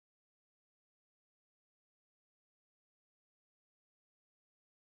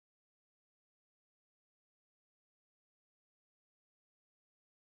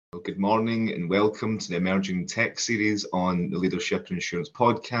Good morning and welcome to the Emerging Tech series on the Leadership and Insurance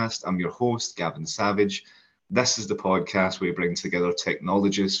podcast. I'm your host, Gavin Savage. This is the podcast where we bring together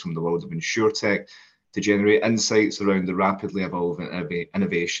technologists from the world of InsurTech to generate insights around the rapidly evolving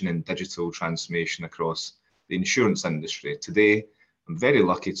innovation and digital transformation across the insurance industry. Today, I'm very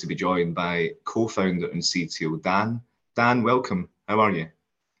lucky to be joined by co-founder and CTO, Dan. Dan, welcome. How are you?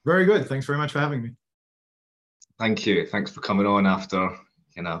 Very good. Thanks very much for having me. Thank you. Thanks for coming on after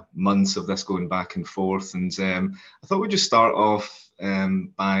months of this going back and forth. And I thought we'd just start off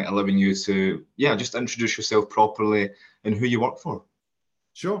by allowing you to, just introduce yourself properly and who you work for.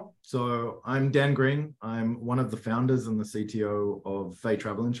 Sure. So I'm Dan Green. I'm one of the founders and the CTO of Faye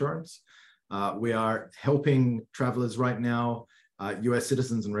Travel Insurance. We are helping travelers right now, US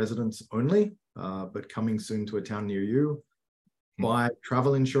citizens and residents only, but coming soon to a town near you, buy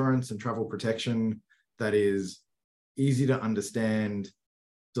travel insurance and travel protection that is easy to understand,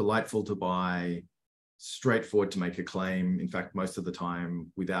 delightful to buy, straightforward to make a claim. In fact, most of the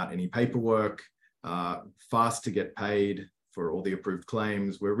time without any paperwork, fast to get paid for all the approved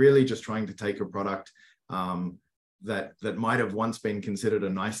claims. We're really just trying to take a product that might have once been considered a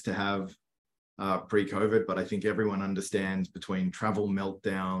nice to have pre-COVID, but I think everyone understands between travel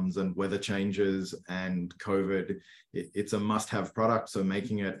meltdowns and weather changes and COVID, it's a must-have product. So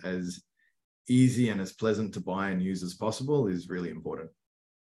making it as easy and as pleasant to buy and use as possible is really important.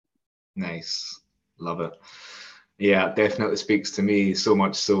 Nice. Love it. Yeah, it definitely speaks to me, so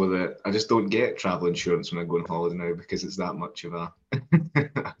much so that I just don't get travel insurance when I go on holiday now because it's that much of a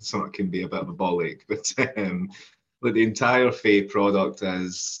so it can be a bit of a ball ache. But the entire Faye product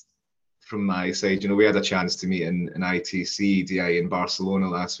is, from my side, we had a chance to meet in ITC DI in Barcelona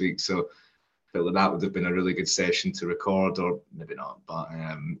last week, so I felt that would have been a really good session to record, or maybe not, but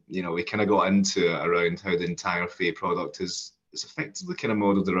we kind of got into it around how the entire Faye product is effectively kind of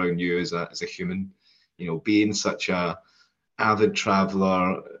modeled around you as a human, being such a avid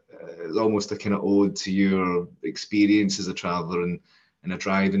traveler, almost a kind of ode to your experience as a traveler and a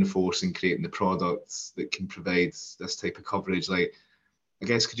driving force in creating the products that can provide this type of coverage. Like, I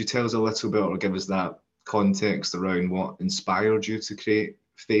guess, could you tell us a little bit or give us that context around what inspired you to create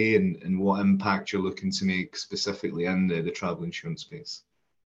Faye and what impact you're looking to make specifically in the travel insurance space?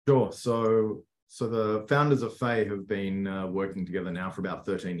 Sure. So the founders of Faye have been working together now for about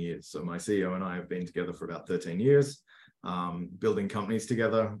 13 years. So my CEO and I have been together for about 13 years, building companies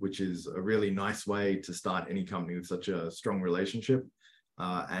together, which is a really nice way to start any company with such a strong relationship.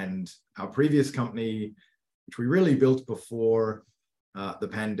 And our previous company, which we really built before the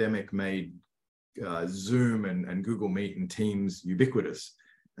pandemic made Zoom and Google Meet and Teams ubiquitous.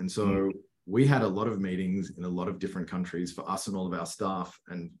 And so we had a lot of meetings in a lot of different countries for us and all of our staff.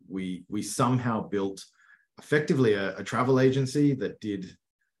 And we somehow built effectively a travel agency that did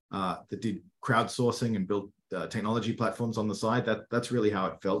crowdsourcing and built technology platforms on the side. That's really how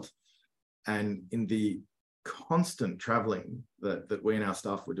it felt. And in the constant traveling that we and our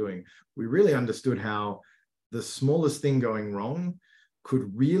staff were doing, we really understood how the smallest thing going wrong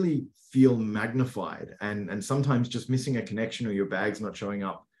could really feel magnified. And sometimes just missing a connection or your bags not showing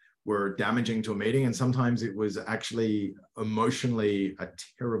up were damaging to a meeting. And sometimes it was actually emotionally a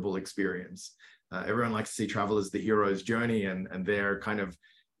terrible experience. Everyone likes to see travel as the hero's journey, and they're kind of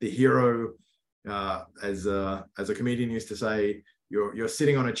the hero, as a comedian used to say, you're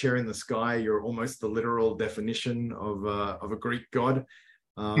sitting on a chair in the sky. You're almost the literal definition of a Greek god.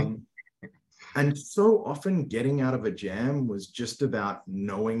 And so often getting out of a jam was just about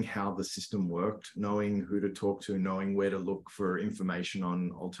knowing how the system worked, knowing who to talk to, knowing where to look for information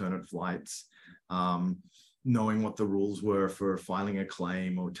on alternate flights, knowing what the rules were for filing a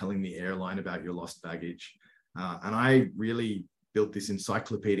claim or telling the airline about your lost baggage. And I really built this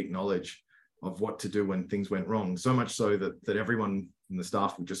encyclopedic knowledge of what to do when things went wrong, so much so that everyone in the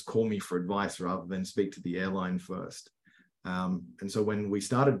staff would just call me for advice rather than speak to the airline first. And so when we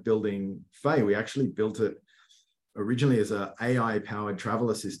started building Faye, we actually built it originally as an AI-powered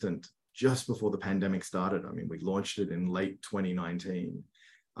travel assistant just before the pandemic started. I mean, we launched it in late 2019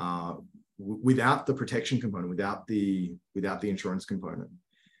 without the protection component, without the insurance component.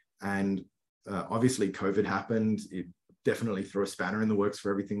 And obviously COVID happened. It definitely threw a spanner in the works for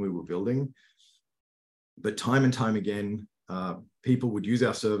everything we were building. But time and time again, people would use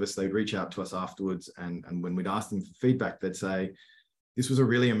our service, they'd reach out to us afterwards, and when we'd ask them for feedback, they'd say, this was a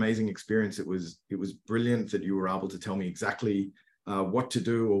really amazing experience. It was brilliant that you were able to tell me exactly what to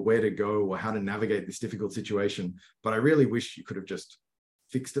do or where to go or how to navigate this difficult situation. But I really wish you could have just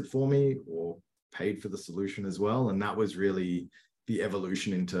fixed it for me or paid for the solution as well. And that was really the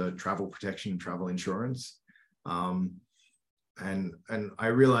evolution into travel protection and travel insurance. And I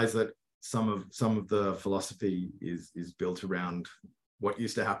realize that some of the philosophy is built around what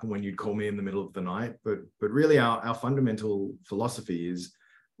used to happen when you'd call me in the middle of the night. But really our fundamental philosophy is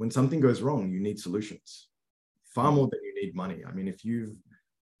when something goes wrong, you need solutions far more than you need money. I mean, if you've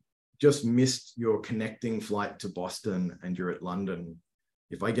just missed your connecting flight to Boston and you're at London,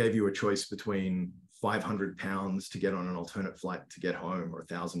 if I gave you a choice between £500 to get on an alternate flight to get home, or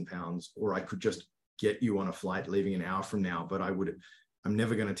 £1,000, or I could just get you on a flight leaving an hour from now, but I'm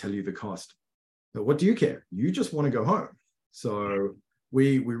never going to tell you the cost. But what do you care? You just want to go home. So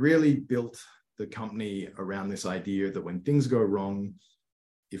we really built the company around this idea that when things go wrong,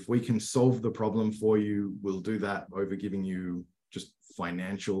 if we can solve the problem for you, we'll do that over giving you just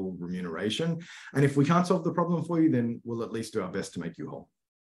financial remuneration. And if we can't solve the problem for you, then we'll at least do our best to make you whole.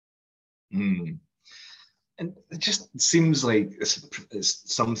 Mm. And it just seems like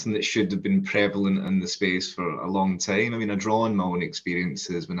it's something that should have been prevalent in the space for a long time. I mean, I draw on my own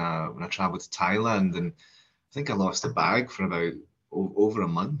experiences when I traveled to Thailand, and I think I lost a bag for about over a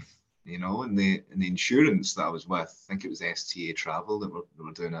month, you know, and the insurance that I was with, I think it was STA Travel that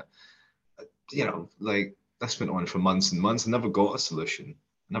were doing it. You know, like this went on for months and months. I never got a solution.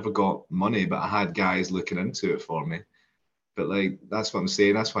 I never got money, but I had guys looking into it for me. But like that's what I'm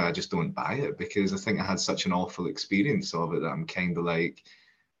saying. That's why I just don't buy it, because I think I had such an awful experience of it that I'm kind of like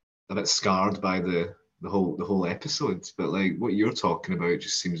a bit scarred by the whole episode. But like what you're talking about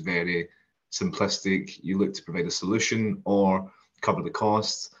just seems very simplistic. You look to provide a solution or cover the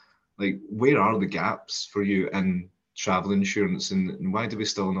costs. Like where are the gaps for you in travel insurance, and why do we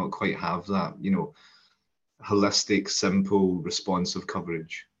still not quite have that, you know, holistic, simple, responsive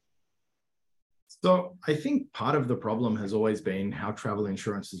coverage? So I think part of the problem has always been how travel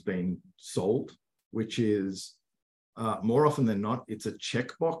insurance has been sold, which is more often than not, it's a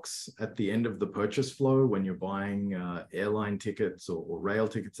checkbox at the end of the purchase flow when you're buying airline tickets or rail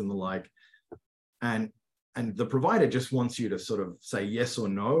tickets and the like. And the provider just wants you to sort of say yes or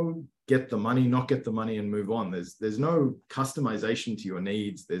no, get the money, not get the money, and move on. There's no customization to your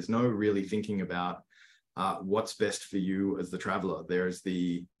needs. There's no really thinking about what's best for you as the traveler. There's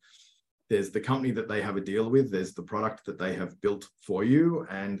the company that they have a deal with, there's the product that they have built for you,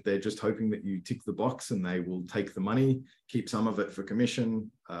 and they're just hoping that you tick the box and they will take the money, keep some of it for commission,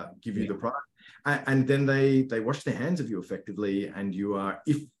 give you the product. And then they wash their hands of you effectively, and you are,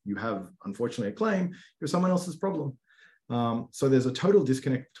 if you have unfortunately a claim, you're someone else's problem. So there's a total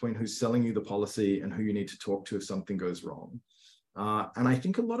disconnect between who's selling you the policy and who you need to talk to if something goes wrong. And I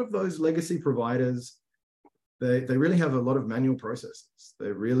think a lot of those legacy providers, they really have a lot of manual processes.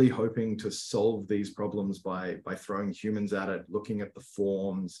 They're really hoping to solve these problems by throwing humans at it, looking at the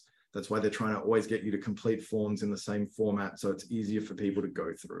forms. That's why they're trying to always get you to complete forms in the same format so it's easier for people to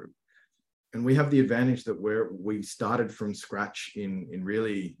go through. And we have the advantage that we started from scratch in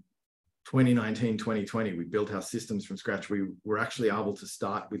really 2019, 2020. We built our systems from scratch. We were actually able to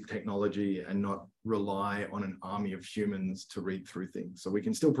start with technology and not rely on an army of humans to read through things. So we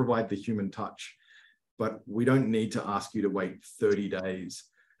can still provide the human touch, but we don't need to ask you to wait 30 days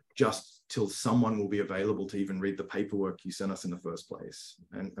just till someone will be available to even read the paperwork you sent us in the first place.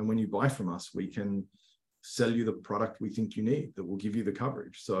 And when you buy from us, we can sell you the product we think you need that will give you the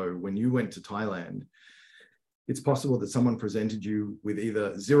coverage. So when you went to Thailand, it's possible that someone presented you with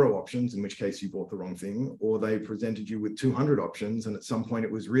either 0 options, in which case you bought the wrong thing, or they presented you with 200 options. And at some point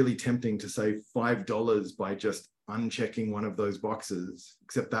it was really tempting to save $5 by just unchecking one of those boxes,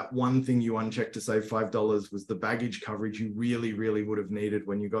 except that one thing you unchecked to save $5 was the baggage coverage you really, really would have needed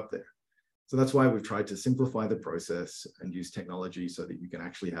when you got there. So that's why we've tried to simplify the process and use technology so that you can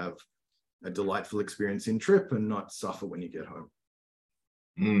actually have a delightful experience in trip and not suffer when you get home.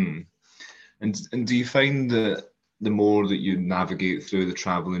 Mm. And do you find that the more that you navigate through the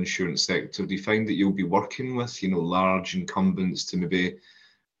travel insurance sector, do you find that you'll be working with, you know, large incumbents to maybe,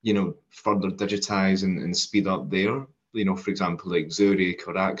 you know, further digitize and speed up there? You know, for example, like Zurich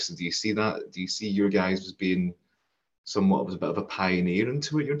or AXA, do you see that? Do you see your guys as being somewhat of a bit of a pioneer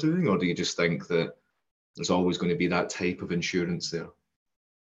into what you're doing, or do you just think that there's always going to be that type of insurance there?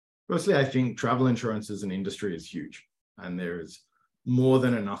 Firstly, I think travel insurance as an industry is huge, and there's more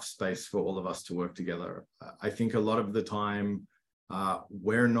than enough space for all of us to work together. I think a lot of the time,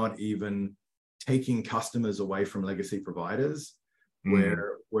 we're not even taking customers away from legacy providers.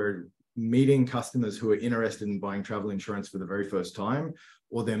 We're meeting customers who are interested in buying travel insurance for the very first time,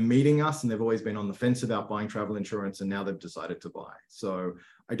 or they're meeting us and they've always been on the fence about buying travel insurance and now they've decided to buy. So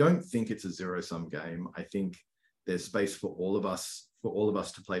I don't think it's a zero-sum game. I think there's space for all of us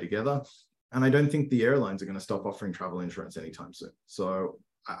to play together. And I don't think the airlines are going to stop offering travel insurance anytime soon. So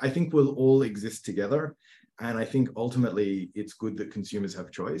I think we'll all exist together. And I think ultimately it's good that consumers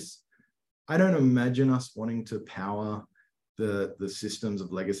have choice. I don't imagine us wanting to power the systems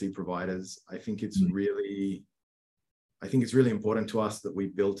of legacy providers. I think it's really important to us that we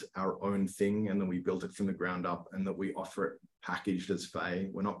built our own thing and that we built it from the ground up and that we offer it packaged as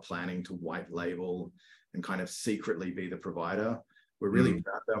Faye. We're not planning to white label and kind of secretly be the provider. We're really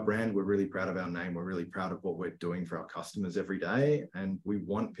proud of our brand. We're really proud of our name. We're really proud of what we're doing for our customers every day. And we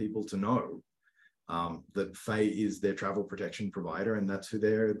want people to know that Faye is their travel protection provider, and that's who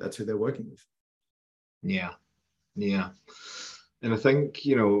they're working with. Yeah. And I think,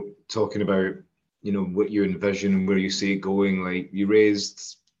 talking about, what you envision and where you see it going, like you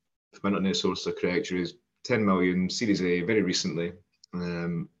raised, if my internet sources are correct, you raised 10 million Series A very recently.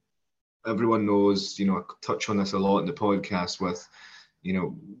 Everyone knows, I touch on this a lot in the podcast with,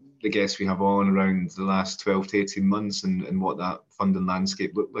 the guests we have on around the last 12 to 18 months and what that funding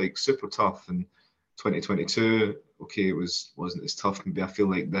landscape looked like. Super tough. And 2022, okay, it wasn't as tough. Maybe I feel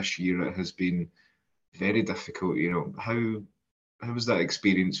like this year it has been very difficult. How was that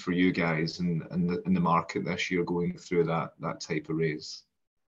experience for you guys in the market this year going through that type of raise?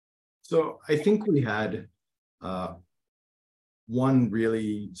 So I think we had one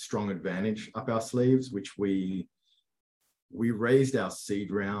really strong advantage up our sleeves, which we raised our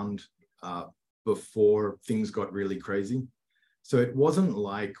seed round before things got really crazy. So it wasn't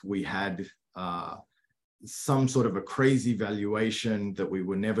like we had some sort of a crazy valuation that we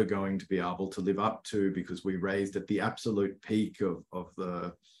were never going to be able to live up to because we raised at the absolute peak of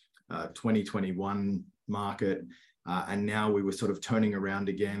the 2021 market. And now we were sort of turning around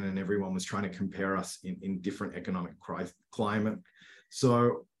again and everyone was trying to compare us in different economic climate.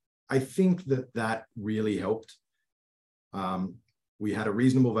 So I think that really helped. We had a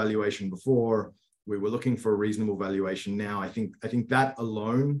reasonable valuation before. We were looking for a reasonable valuation now. I think that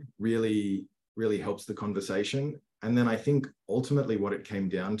alone really helps the conversation. And then I think ultimately what it came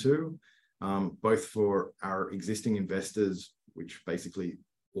down to, both for our existing investors, which basically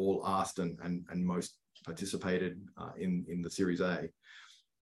all asked and most participated in the Series A,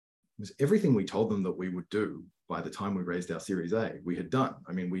 was everything we told them that we would do by the time we raised our Series A, we had done.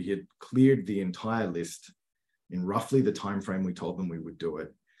 I mean, we had cleared the entire list in roughly the time frame we told them we would do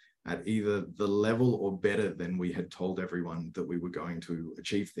it, at either the level or better than we had told everyone that we were going to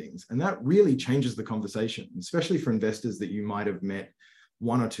achieve things. And that really changes the conversation, especially for investors that you might have met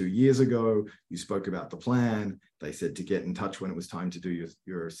 1 or 2 years ago. You spoke about the plan. They said to get in touch when it was time to do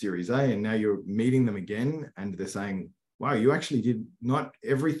your Series A. And now you're meeting them again and they're saying, wow, you actually did not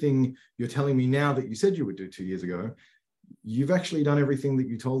everything you're telling me now that you said you would do 2 years ago. You've actually done everything that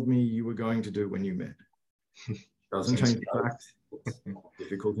you told me you were going to do when you met. Doesn't change the fact it's a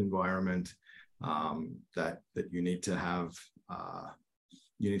difficult environment, that you need to have.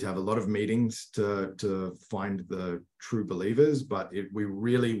 You need to have a lot of meetings to find the true believers, but we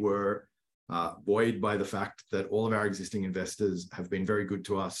really were buoyed by the fact that all of our existing investors have been very good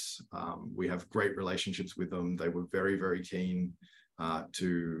to us. We have great relationships with them. They were very, very keen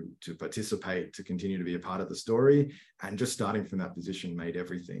to participate, to continue to be a part of the story, and just starting from that position made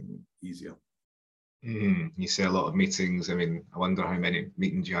everything easier. You say a lot of meetings. I mean, I wonder how many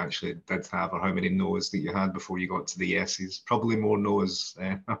meetings you actually did have, or how many no's that you had before you got to the yeses. Probably more no's,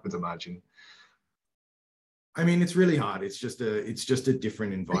 I would imagine. I mean, it's really hard. It's just a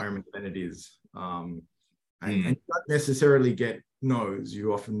different environment than it is, and you don't necessarily get no's.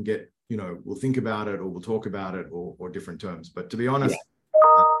 You often get, we'll think about it, or we'll talk about it, or different terms. But to be honest,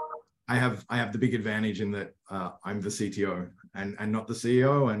 I have the big advantage in that I'm the CTO and not the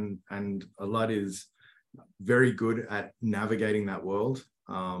CEO, and Alud is very good at navigating that world,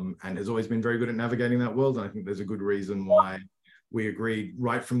 and has always been very good at navigating that world. And I think there's a good reason why we agreed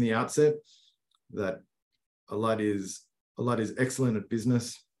right from the outset that Alud is excellent at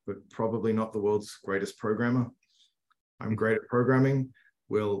business, but probably not the world's greatest programmer. I'm great at programming.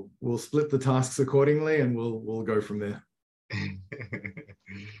 We'll split the tasks accordingly, and we'll go from there.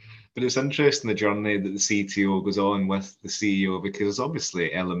 But it's interesting the journey that the CTO goes on with the CEO, because there's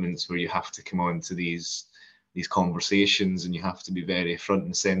obviously elements where you have to come on to these conversations and you have to be very front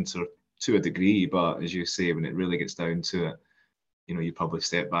and center to a degree. But as you say, when it really gets down to it, you probably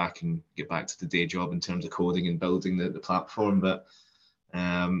step back and get back to the day job in terms of coding and building the platform. But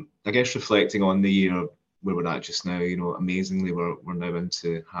I guess reflecting on the year where we're at just now, amazingly, we're now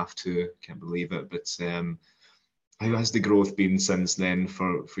into half two. Can't believe it. But how has the growth been since then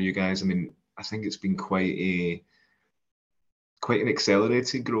for you guys? I mean, I think it's been quite an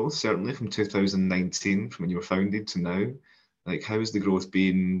accelerated growth, certainly from 2019, from when you were founded to now. Like, how has the growth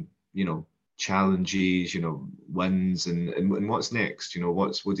been, challenges, wins, and what's next?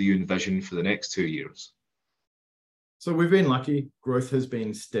 What do you envision for the next 2 years? So we've been lucky. Growth has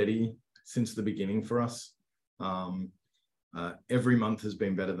been steady since the beginning for us. Every month has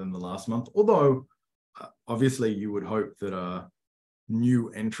been better than the last month, although obviously you would hope that a new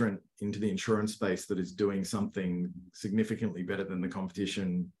entrant into the insurance space that is doing something significantly better than the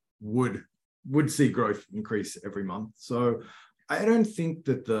competition would see growth increase every month. So I don't think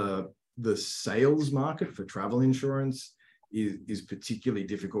that the sales market for travel insurance is particularly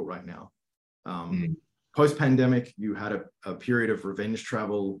difficult right now. Post-pandemic, you had a period of revenge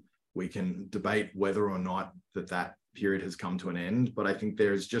travel. We can debate whether or not that period has come to an end, but I think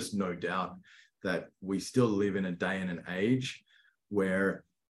there's just no doubt that we still live in a day and an age where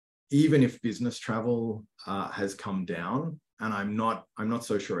even if business travel has come down, and I'm not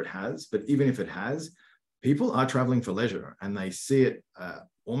so sure it has, but even if it has, people are traveling for leisure, and they see it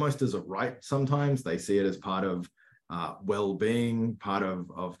almost as a right sometimes. They see it as part of well-being, part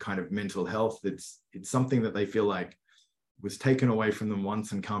of kind of mental health. It's something that they feel like was taken away from them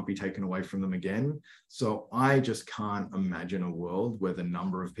once and can't be taken away from them again. So I just can't imagine a world where the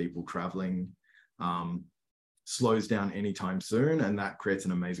number of people traveling slows down anytime soon, and that creates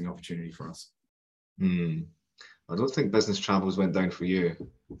an amazing opportunity for us. I don't think business travels went down for you.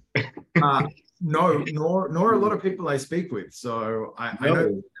 No, nor a lot of people I speak with. So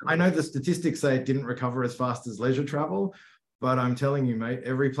I know the statistics say it didn't recover as fast as leisure travel, but I'm telling you, mate,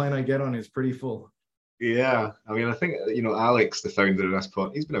 every plane I get on is pretty full. Yeah, I mean, I think Alex, the founder of this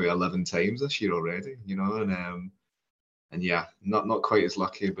pod, he's been away 11 times this year already. And yeah, not quite as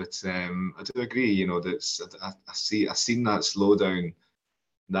lucky, but I do agree. That I've seen that slowdown,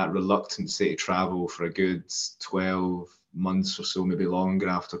 that reluctancy to travel for a good 12 months or so, maybe longer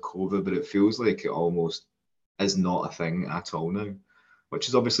after COVID, but it feels like it almost is not a thing at all now, which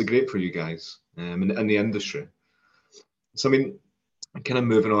is obviously great for you guys in the industry. So, I mean, kind of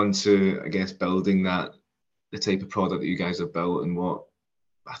moving on to, I guess, building the type of product that you guys have built, and what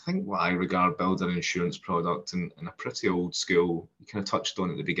I regard building an insurance product in a pretty old school, you kind of touched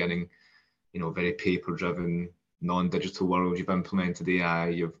on at the beginning, very paper driven, non-digital world. You've implemented AI,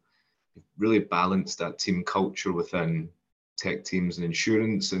 you've really balanced that team culture within tech teams and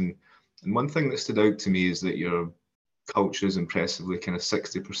insurance. And one thing that stood out to me is that your culture is impressively kind of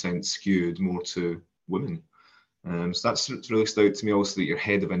 60% skewed more to women. So that's really stood out to me also, that your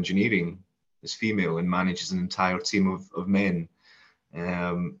head of engineering is female and manages an entire team of men.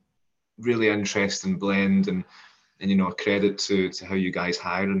 Really interesting blend, and credit to how you guys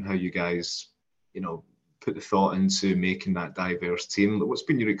hire and how you guys put the thought into making that diverse team. What's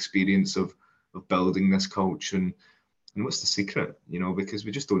been your experience of building this culture, and what's the secret? Because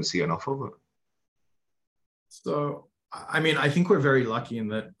we just don't see enough of it. So I mean, I think we're very lucky in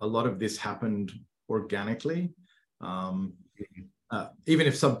that a lot of this happened organically. Even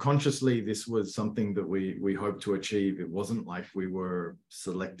if subconsciously this was something that we hoped to achieve, it wasn't like we were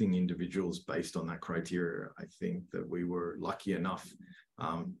selecting individuals based on that criteria. I think that we were lucky enough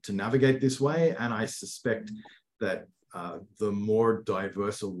to navigate this way, and I suspect that the more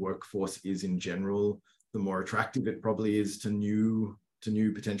diverse a workforce is in general, the more attractive it probably is to new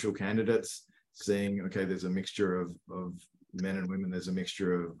potential candidates. Seeing, okay, there's a mixture of men and women, there's a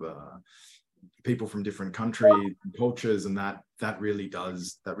mixture of people from different countries and cultures, and that really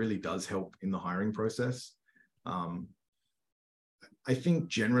does help in the hiring process. I think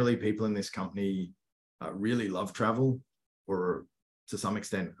generally people in this company really love travel, or to some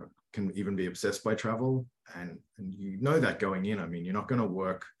extent can even be obsessed by travel, and that going in. I mean, you're not going to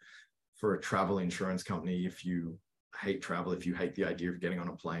work for a travel insurance company if you hate travel, if you hate the idea of getting on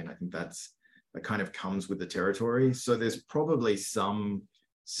a plane. I think that kind of comes with the territory. So there's probably some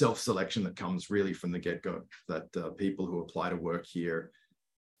self-selection that comes really from the get-go, that people who apply to work here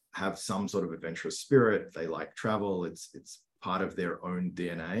have some sort of adventurous spirit. They like travel. It's part of their own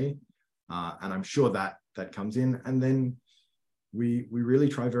DNA. And I'm sure that comes in. And then we really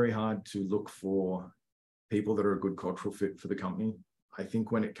try very hard to look for people that are a good cultural fit for the company. I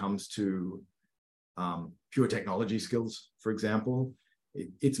think when it comes to pure technology skills, for example,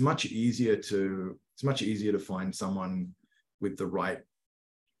 it's much easier to find someone with the right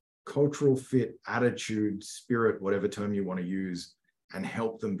cultural fit, attitude, spirit, whatever term you want to use, and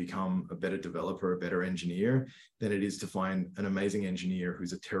help them become a better developer, a better engineer, than it is to find an amazing engineer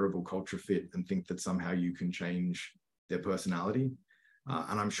who's a terrible culture fit and think that somehow you can change their personality.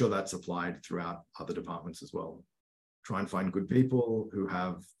 And I'm sure that's applied throughout other departments as well. Try and find good people who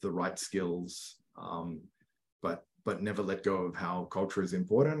have the right skills, but never let go of how culture is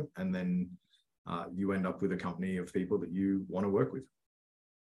important. And then you end up with a company of people that you want to work with.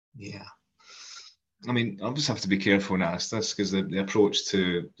 Yeah. I mean, I'll just have to be careful and ask this because the approach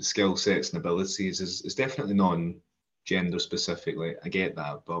to the skill sets and abilities is definitely non-gender specifically. I get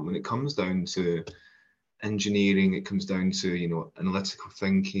that, but when it comes down to engineering, it comes down to, analytical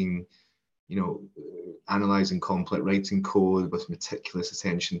thinking, analyzing complex, writing code with meticulous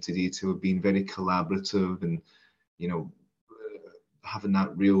attention to detail, being very collaborative, and you know having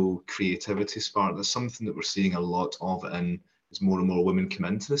that real creativity spark. That's something that we're seeing a lot of in as more and more women come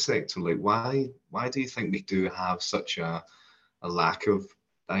into the sector. Like, why do you think we do have such a lack of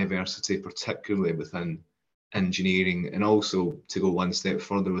diversity, particularly within engineering, and also to go one step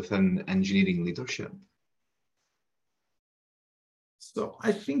further within engineering leadership? So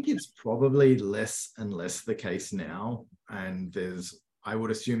I think it's probably less and less the case now. And I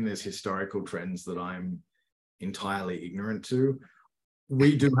would assume there's historical trends that I'm entirely ignorant to.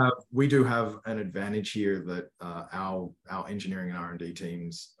 We do have an advantage here that our engineering and R&D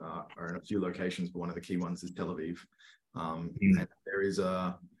teams are in a few locations, but one of the key ones is Tel Aviv. And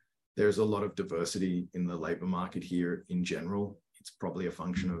there's a lot of diversity in the labor market here in general. It's probably a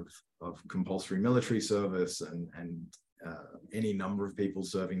function of compulsory military service and any number of people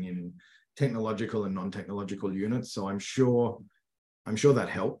serving in technological and non-technological units. So I'm sure that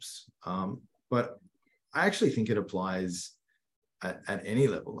helps. But I actually think it applies at any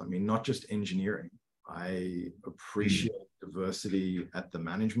level. I mean, not just engineering. I appreciate diversity at the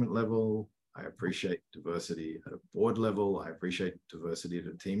management level. I appreciate diversity at a board level. I appreciate diversity at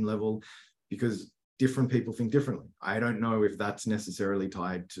a team level, because different people think differently. I don't know if that's necessarily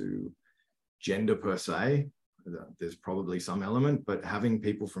tied to gender per se. There's probably some element, but having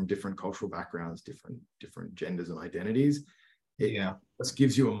people from different cultural backgrounds, different genders and identities, it just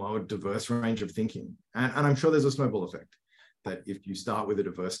gives you a more diverse range of thinking. And I'm sure there's a snowball effect, that if you start with a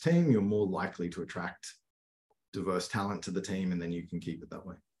diverse team, you're more likely to attract diverse talent to the team, and then you can keep it that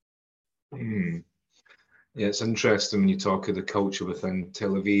way. Yeah, it's interesting when you talk of the culture within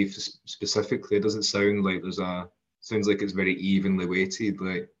Tel Aviv specifically. It doesn't sound like sounds like it's very evenly weighted.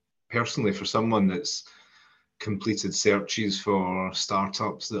 Like, personally, for someone that's completed searches for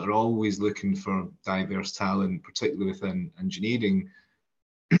startups that are always looking for diverse talent, particularly within engineering,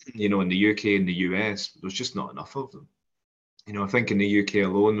 in the UK and the US, there's just not enough of them. I think in the UK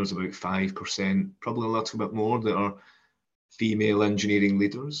alone, there's about 5%, probably a little bit more, that are female engineering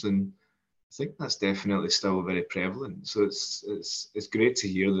leaders, and I think that's definitely still very prevalent. So it's great to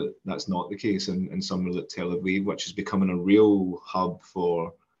hear that that's not the case in somewhere like Tel Aviv, which is becoming a real hub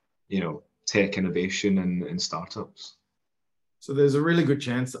for, tech innovation and startups. So there's a really good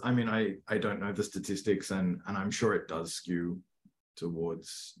chance. I mean, I don't know the statistics, and I'm sure it does skew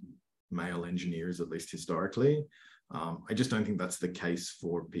towards male engineers, at least historically. I just don't think that's the case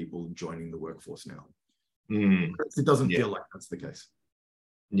for people joining the workforce now. It doesn't feel like that's the case.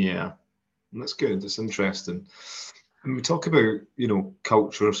 Yeah, that's good. That's interesting. And we talk about,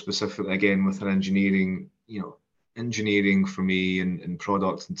 culture specifically again within engineering. Engineering for me and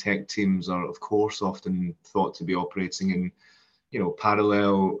product and tech teams are, of course, often thought to be operating in,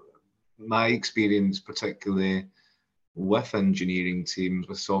 parallel. My experience, particularly with engineering teams,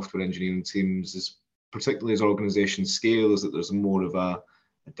 with software engineering teams, is particularly as organizations scale, is that there's more of a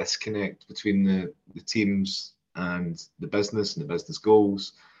disconnect between the teams and the business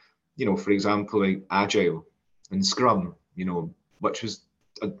goals. For example, like Agile and Scrum, which was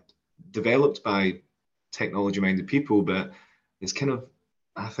developed by technology-minded people, but it's kind of,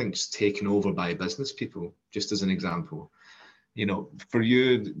 I think, just taken over by business people, just as an example. For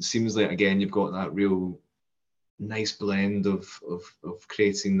you, it seems like, again, you've got that real nice blend of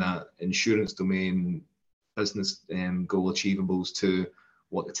creating that insurance domain business goal achievables to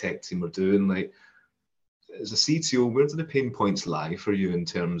what the tech team are doing. Like, as a CTO, where do the pain points lie for you in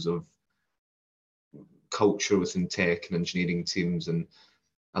terms of culture within tech and engineering teams and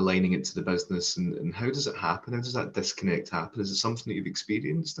aligning it to the business, and how does it happen? How does that disconnect happen? Is it something that you've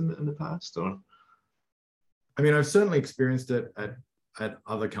experienced in the past, or? I mean, I've certainly experienced it at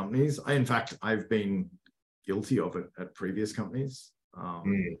other companies. In fact, I've been guilty of it at previous companies.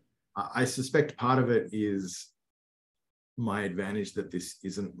 I suspect part of it is my advantage that this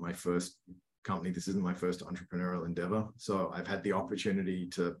isn't my first company. This isn't my first entrepreneurial endeavor. So I've had the opportunity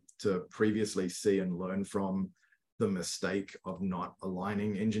to previously see and learn from the mistake of not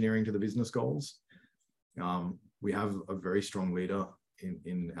aligning engineering to the business goals. We have a very strong leader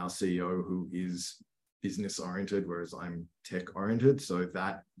in our CEO who is business oriented, whereas I'm tech oriented. So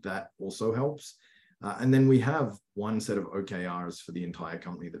that also helps. And then we have one set of OKRs for the entire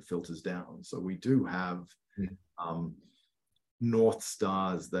company that filters down. So we do have North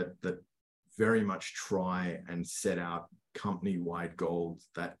Stars that very much try and set out company-wide goal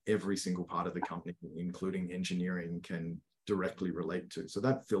that every single part of the company, including engineering, can directly relate to. So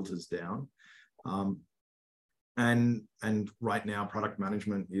that filters down. And right now, product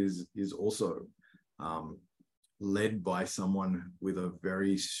management is also led by someone with a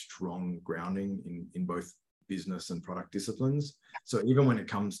very strong grounding in both business and product disciplines. So even when it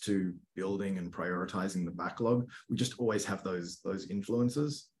comes to building and prioritizing the backlog, we just always have those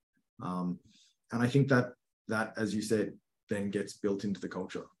influences. And I think that as you said, then gets built into the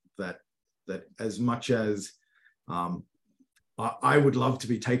culture. That as much as I would love to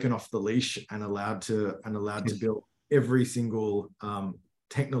be taken off the leash and allowed to build every single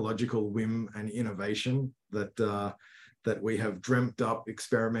technological whim and innovation that we have dreamt up,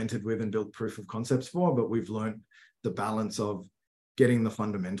 experimented with, and built proof of concepts for, but we've learned the balance of getting the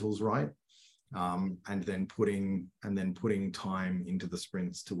fundamentals right, and then putting time into the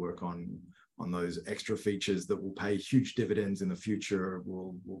sprints to work on those extra features that will pay huge dividends in the future,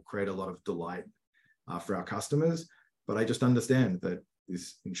 will create a lot of delight for our customers. But I just understand that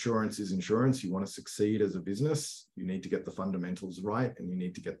this insurance is insurance. You want to succeed as a business, you need to get the fundamentals right, and you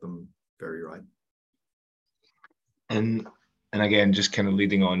need to get them very right. And again, just kind of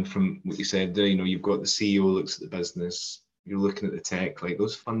leading on from what you said there, you've got the CEO looks at the business, you're looking at the tech, like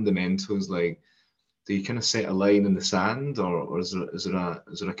those fundamentals, like, do you kind of set a line in the sand, or is there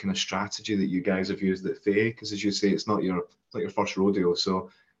a kind of strategy that you guys have used at Faye? Because as you say, it's not your first rodeo. So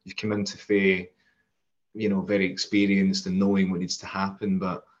you've come into Faye, very experienced and knowing what needs to happen.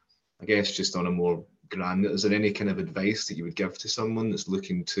 But I guess just on a more granular, is there any kind of advice that you would give to someone that's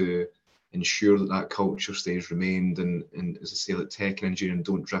looking to ensure that culture stays remained, and as I say, that tech and engineering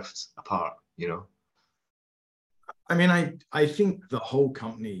don't drift apart, I mean, I think the whole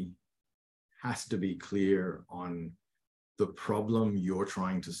company has to be clear on the problem you're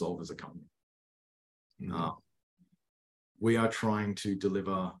trying to solve as a company. We are trying to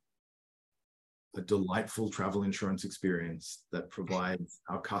deliver a delightful travel insurance experience that provides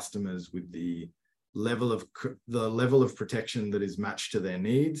our customers with the level of protection that is matched to their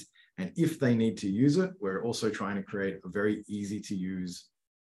needs. And if they need to use it, we're also trying to create a very easy to use,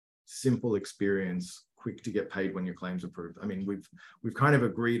 simple experience, quick to get paid when your claim's approved. I mean, we've kind of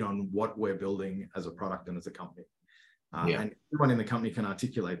agreed on what we're building as a product and as a company. And everyone in the company can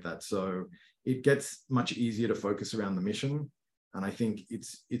articulate that. So it gets much easier to focus around the mission. And I think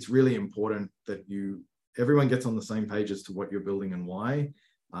it's really important that everyone gets on the same page as to what you're building and why.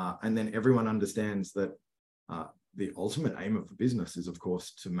 And then everyone understands that the ultimate aim of the business is, of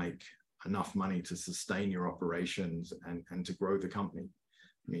course, to make enough money to sustain your operations and to grow the company.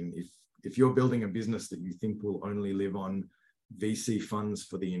 I mean, if you're building a business that you think will only live on VC funds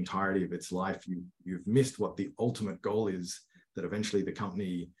for the entirety of its life, you've missed what the ultimate goal is, that eventually the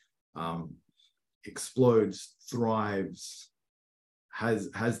company explodes, thrives,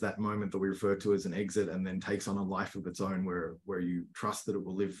 has that moment that we refer to as an exit, and then takes on a life of its own where you trust that it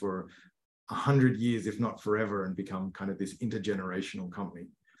will live for 100 years, if not forever, and become kind of this intergenerational company.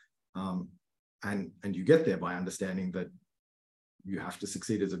 And you get there by understanding that you have to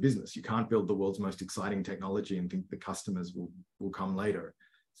succeed as a business. You can't build the world's most exciting technology and think the customers will come later,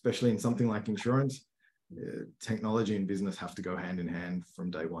 especially in something like insurance. Technology and business have to go hand in hand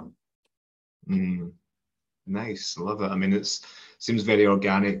from day one. Nice, I love it. I mean, it seems very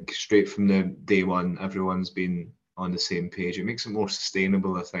organic, straight from the day one. Everyone's been on the same page. It makes it more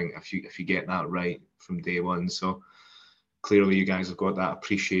sustainable, I think, if you get that right from day one. So clearly, you guys have got that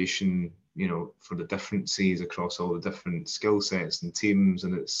appreciation, for the differences across all the different skill sets and teams,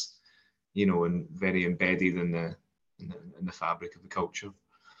 and it's, and very embedded in the fabric of the culture.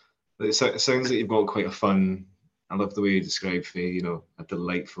 But it sounds like you've got quite a fun. I love the way you describe Faye, a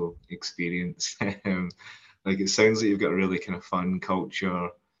delightful experience. Like, it sounds like you've got a really kind of fun culture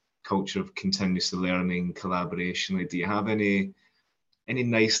of continuously learning, collaboration. Like, do you have any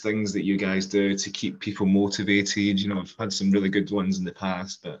nice things that you guys do to keep people motivated? I've had some really good ones in the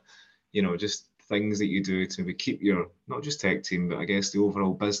past, but just things that you do to keep your, not just tech team, but I guess the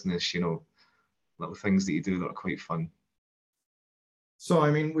overall business, little things that you do that are quite fun. So, I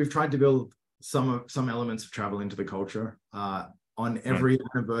mean, we've tried to build some elements of travel into the culture. On every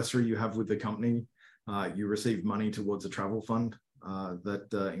anniversary you have with the company, you receive money towards a travel fund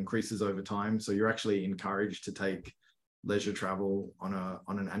that increases over time. So you're actually encouraged to take leisure travel on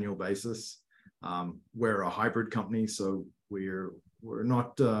an annual basis. We're a hybrid company, so we're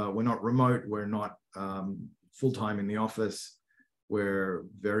not remote. We're not full-time in the office. We're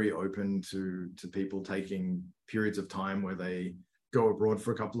very open to people taking periods of time where they go abroad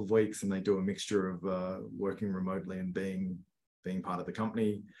for a couple of weeks and they do a mixture of working remotely and being part of the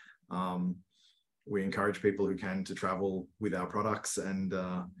company. we encourage people who can to travel with our products and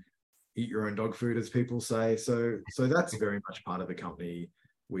eat your own dog food, as people say. So that's very much part of the company.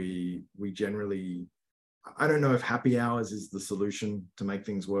 We generally, I don't know if happy hours is the solution to make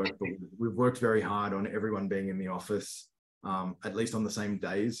things work, but we've worked very hard on everyone being in the office, at least on the same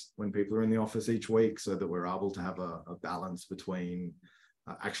days when people are in the office each week, so that we're able to have a balance between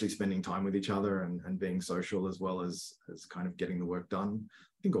actually spending time with each other and being social, as well as kind of getting the work done.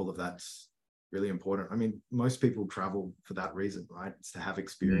 I think all of that's really important. I mean, most people travel for that reason, right? It's to have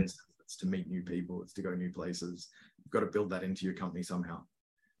experiences, it's to meet new people, it's to go new places. You've got to build that into your company somehow.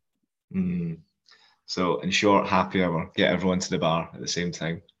 So in short, happy hour, get everyone to the bar at the same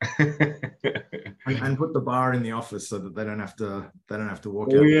time. and put the bar in the office so that they don't have to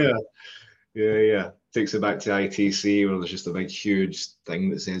walk out. Yeah. Yeah. Takes it back to ITC, where there's just a big, huge thing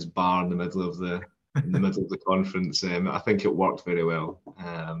that says bar in the middle of the conference. I think it worked very well.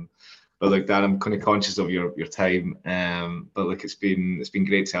 But like that, I'm kind of conscious of your time. But like it's been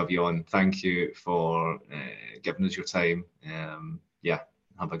great to have you on. Thank you for giving us your time. Yeah,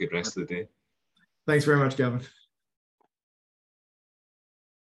 have a good rest of the day. Thanks very much, Gavin.